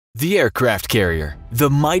The aircraft carrier,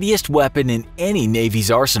 the mightiest weapon in any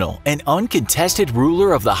Navy's arsenal, an uncontested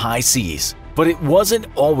ruler of the high seas. But it wasn't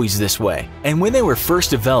always this way, and when they were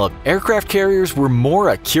first developed, aircraft carriers were more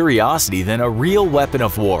a curiosity than a real weapon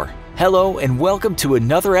of war. Hello and welcome to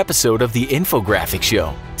another episode of the Infographics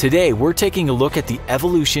Show. Today we're taking a look at the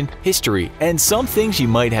evolution, history, and some things you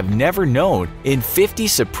might have never known in 50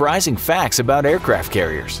 surprising facts about aircraft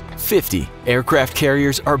carriers. 50. Aircraft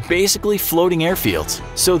carriers are basically floating airfields,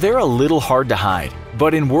 so they're a little hard to hide.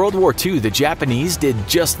 But in World War II, the Japanese did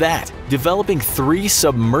just that, developing 3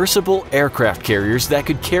 submersible aircraft carriers that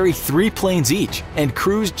could carry 3 planes each and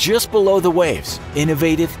cruise just below the waves.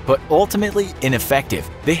 Innovative, but ultimately ineffective.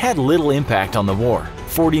 They had little impact on the war.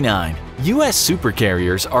 49. U.S.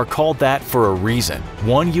 supercarriers are called that for a reason.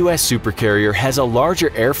 One U.S. supercarrier has a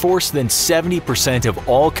larger air force than 70% of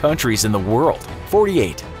all countries in the world.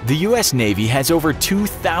 48. The U.S. Navy has over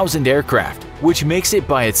 2,000 aircraft, which makes it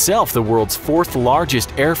by itself the world's 4th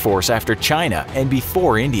largest air force after China and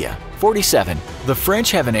before India. 47. The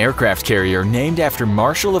French have an aircraft carrier named after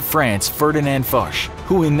Marshal of France Ferdinand Foch,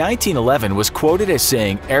 who in 1911 was quoted as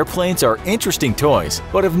saying, "Airplanes are interesting toys,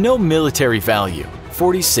 but of no military value."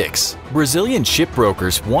 46. Brazilian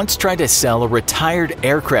shipbrokers once tried to sell a retired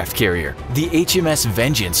aircraft carrier, the HMS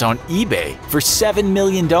Vengeance, on eBay for $7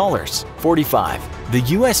 million. 45. The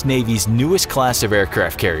U.S. Navy's newest class of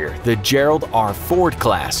aircraft carrier, the Gerald R. Ford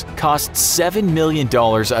class, costs $7 million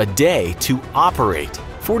a day to operate.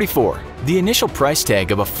 44. The initial price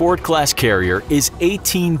tag of a Ford-class carrier is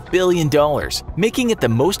 $18 billion, making it the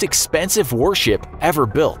most expensive warship ever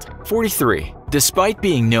built. 43. Despite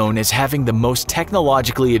being known as having the most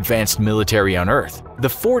technologically advanced military on Earth, the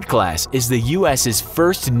Ford class is the U.S.'s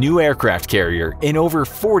first new aircraft carrier in over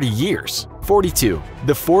 40 years. 42.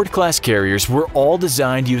 The Ford-class carriers were all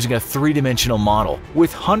designed using a 3-dimensional model,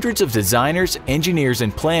 with hundreds of designers, engineers,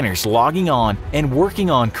 and planners logging on and working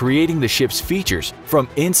on creating the ship's features from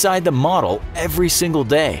inside the model every single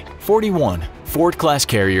day. 41. Ford-class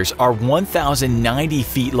carriers are 1,090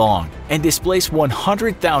 feet long and displace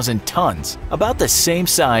 100,000 tons, about the same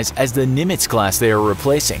size as the Nimitz class they are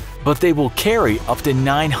replacing, but they will carry up to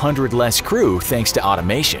 900 less crew thanks to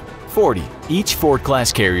automation. 40. Each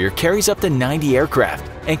Ford-class carrier carries up to 90 aircraft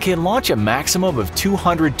and can launch a maximum of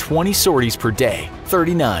 220 sorties per day.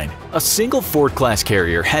 39. A single Ford-class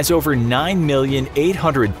carrier has over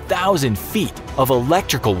 9,800,000 feet of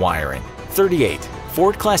electrical wiring. 38.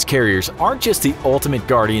 Ford-class carriers aren't just the ultimate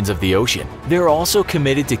guardians of the ocean, they're also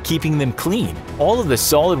committed to keeping them clean. All of the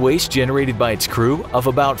solid waste generated by its crew of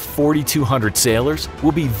about 4,200 sailors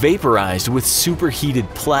will be vaporized with superheated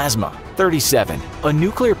plasma. 37. A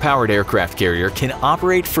nuclear-powered aircraft carrier can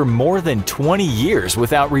operate for more than 20 years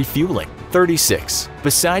without refueling. 36.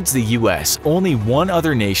 Besides the US, only one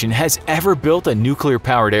other nation has ever built a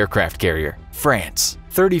nuclear-powered aircraft carrier: France.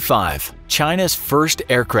 35. China's first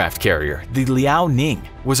aircraft carrier, the Liaoning,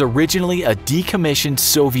 was originally a decommissioned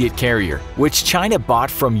Soviet carrier, which China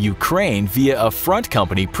bought from Ukraine via a front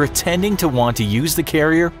company pretending to want to use the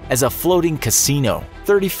carrier as a floating casino.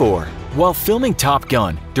 34. While filming Top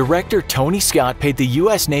Gun, director Tony Scott paid the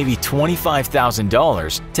U.S. Navy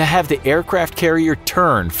 $25,000 to have the aircraft carrier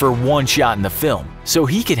turn for one shot in the film, so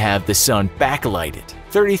he could have the sun backlighted.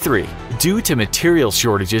 33. Due to material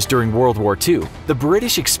shortages during World War II, the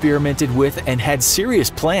British experimented with and had serious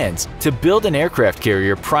plans to build an aircraft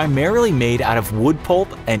carrier primarily made out of wood pulp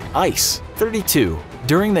and ice. 32.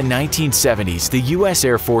 During the 1970s, the U.S.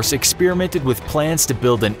 Air Force experimented with plans to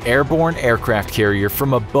build an airborne aircraft carrier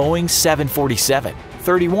from a Boeing 747.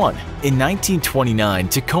 31. In 1929,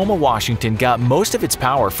 Tacoma, Washington got most of its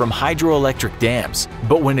power from hydroelectric dams,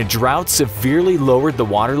 but when a drought severely lowered the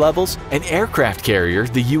water levels, an aircraft carrier,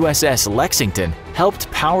 the USS Lexington, helped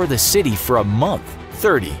power the city for a month.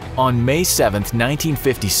 30. On May 7,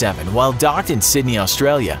 1957, while docked in Sydney,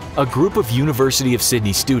 Australia, a group of University of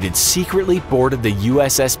Sydney students secretly boarded the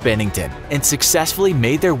USS Bennington and successfully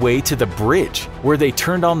made their way to the bridge, where they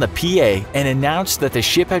turned on the PA and announced that the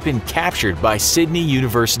ship had been captured by Sydney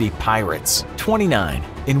University pirates. 29.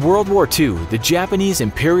 In World War II, the Japanese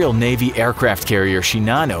Imperial Navy aircraft carrier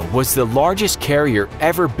Shinano was the largest carrier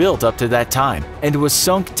ever built up to that time and was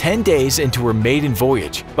sunk 10 days into her maiden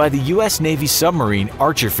voyage by the U.S. Navy submarine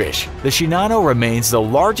Archerfish. The Shinano remains the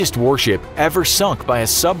largest warship ever sunk by a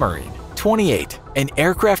submarine. 28. An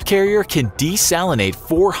aircraft carrier can desalinate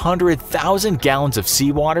 400,000 gallons of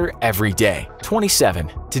seawater every day. 27.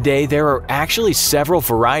 Today, there are actually several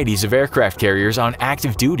varieties of aircraft carriers on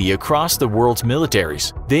active duty across the world's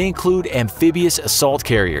militaries. They include amphibious assault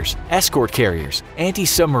carriers, escort carriers,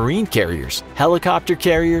 anti-submarine carriers, helicopter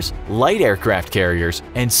carriers, light aircraft carriers,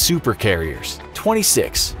 and super carriers.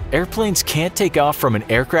 26. Airplanes can't take off from an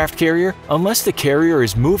aircraft carrier unless the carrier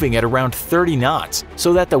is moving at around 30 knots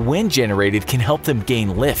so that the wind generated can help them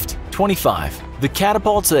gain lift. 25. The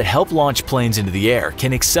catapults that help launch planes into the air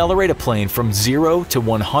can accelerate a plane from 0 to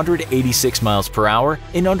 186 miles per hour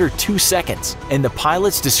in under 2 seconds, and the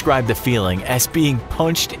pilots describe the feeling as being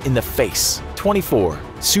punched in the face. 24.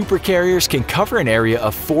 Supercarriers can cover an area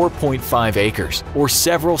of 4.5 acres or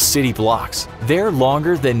several city blocks. They're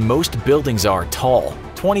longer than most buildings are tall.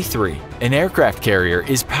 23. An aircraft carrier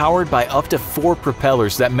is powered by up to 4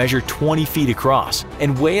 propellers that measure 20 feet across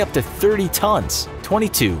and weigh up to 30 tons.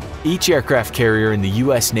 22. Each aircraft carrier in the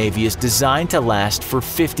U.S. Navy is designed to last for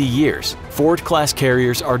 50 years. Ford-class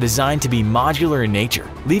carriers are designed to be modular in nature,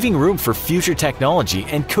 leaving room for future technology,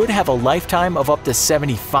 and could have a lifetime of up to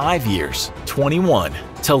 75 years. 21.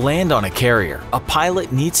 To land on a carrier, a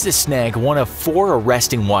pilot needs to snag one of 4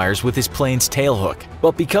 arresting wires with his plane's tailhook.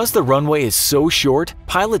 But because the runway is so short,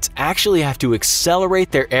 pilots actually have to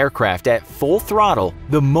accelerate their aircraft at full throttle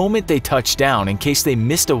the moment they touch down in case they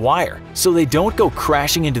missed a wire, so they don't go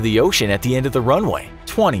crashing into the ocean at the end of the runway.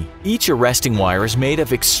 20. Each arresting wire is made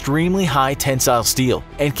of extremely high tensile steel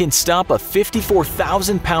and can stop a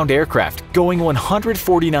 54,000-pound aircraft going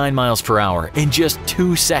 149 miles per hour in just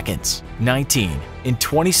 2 seconds. 19. In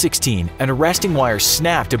 2016, an arresting wire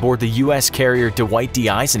snapped aboard the U.S. carrier Dwight D.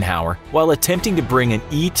 Eisenhower while attempting to bring an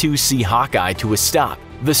E-2C Hawkeye to a stop.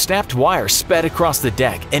 The snapped wire sped across the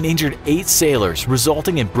deck and injured 8 sailors,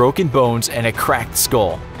 resulting in broken bones and a cracked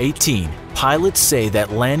skull. 18. Pilots say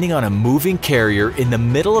that landing on a moving carrier in the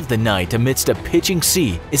middle of the night amidst a pitching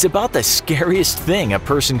sea is about the scariest thing a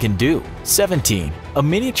person can do. 17. A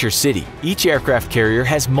miniature city. Each aircraft carrier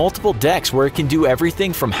has multiple decks where it can do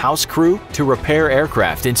everything from house crew to repair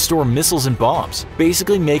aircraft and store missiles and bombs,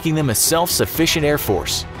 basically making them a self-sufficient air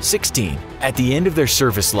force. 16. At the end of their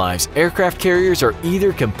service lives, aircraft carriers are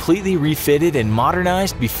either completely refitted and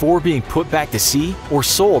modernized before being put back to sea or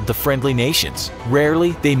sold to friendly nations.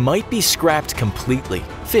 Rarely, they might be scrapped completely.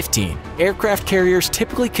 15. Aircraft carriers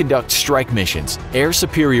typically conduct strike missions, air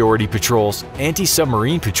superiority patrols,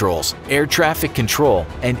 anti-submarine patrols, air traffic control,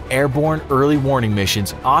 and airborne early warning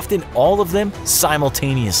missions, often all of them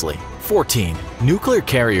simultaneously. 14. Nuclear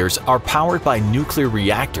carriers are powered by nuclear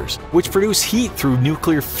reactors, which produce heat through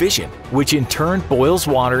nuclear fission, which in turn boils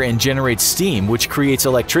water and generates steam, which creates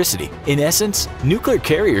electricity. In essence, nuclear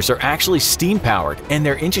carriers are actually steam-powered, and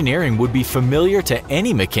their engineering would be familiar to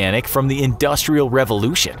any mechanic from the Industrial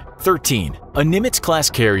Revolution. 13. A Nimitz-class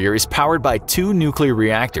carrier is powered by 2 nuclear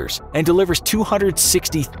reactors and delivers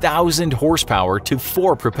 260,000 horsepower to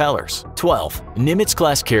 4 propellers. 12.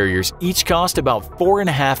 Nimitz-class carriers each cost about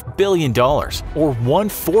 $4.5 billion, or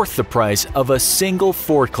 1/4 the price of a single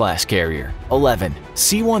Ford-class carrier. 11.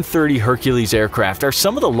 C-130 Hercules aircraft are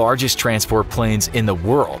some of the largest transport planes in the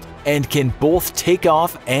world and can both take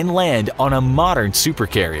off and land on a modern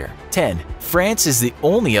supercarrier. 10. France is the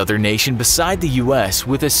only other nation beside the US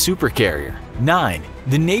with a supercarrier. 9.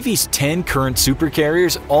 The Navy's 10 current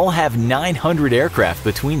supercarriers all have 900 aircraft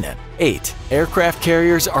between them. 8. Aircraft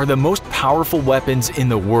carriers are the most powerful weapons in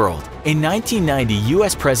the world. In 1990,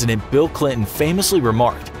 US President Bill Clinton famously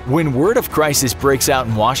remarked, "When word of crisis breaks out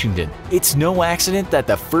in Washington, it's no accident that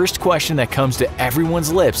the first question that comes to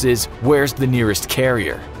everyone's lips is, where's the nearest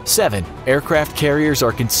carrier?" 7. Aircraft carriers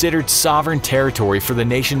are considered sovereign territory for the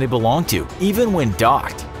nation they belong to, even when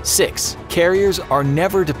docked. 6. Carriers are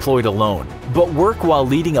never deployed alone, but work while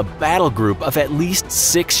leading a battle group of at least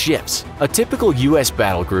 6 ships. A typical U.S.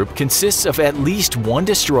 battle group consists of at least 1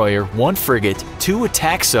 destroyer, 1 frigate, 2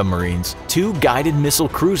 attack submarines, 2 guided missile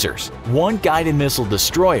cruisers, 1 guided missile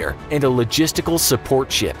destroyer, and a logistical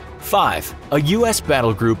support ship. 5. A U.S.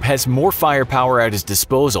 battle group has more firepower at its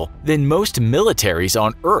disposal than most militaries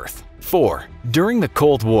on Earth. 4. During the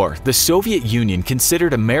Cold War, the Soviet Union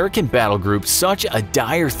considered American battle groups such a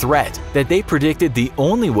dire threat that they predicted the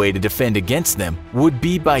only way to defend against them would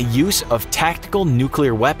be by use of tactical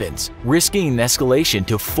nuclear weapons, risking an escalation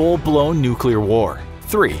to full-blown nuclear war.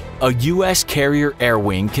 3. A U.S. carrier air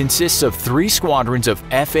wing consists of 3 squadrons of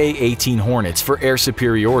FA-18 Hornets for air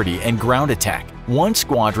superiority and ground attack, 1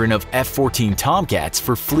 squadron of F-14 Tomcats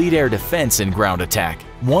for fleet air defense and ground attack,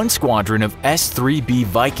 1 squadron of S-3B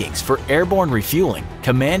Vikings for airborne refueling,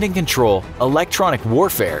 command and control, electronic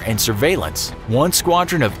warfare, and surveillance, 1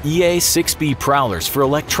 squadron of EA-6B Prowlers for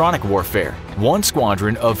electronic warfare, 1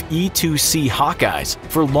 squadron of E-2C Hawkeyes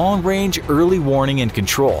for long-range early warning and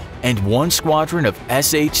control, and 1 squadron of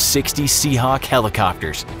SH-60 Seahawk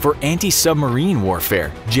helicopters for anti-submarine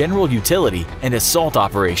warfare, general utility, and assault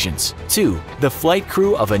operations. 2. The flight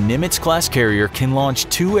crew of a Nimitz-class carrier can launch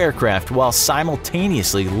 2 aircraft while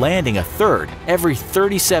simultaneously landing a third every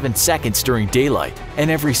 37 seconds during daylight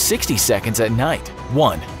and every 60 seconds at night.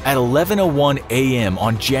 1. At 11:01 a.m.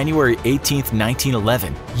 on January 18,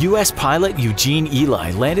 1911, U.S. pilot Eugene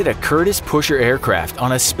Ely landed a Curtiss pusher aircraft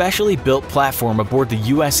on a specially built platform aboard the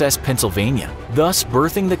USS Pennsylvania, thus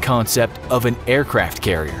birthing the concept of an aircraft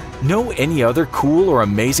carrier. Know any other cool or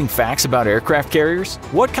amazing facts about aircraft carriers?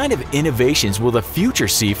 What kind of innovations will the future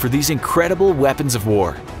see for these incredible weapons of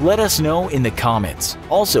war? Let us know in the comments.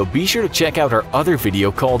 Also, be sure to check out our other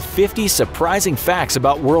video called 50 Surprising Facts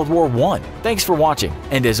About World War I. Thanks for watching,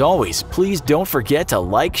 and as always, please don't forget to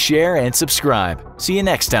like, share, and subscribe. See you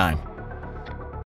next time.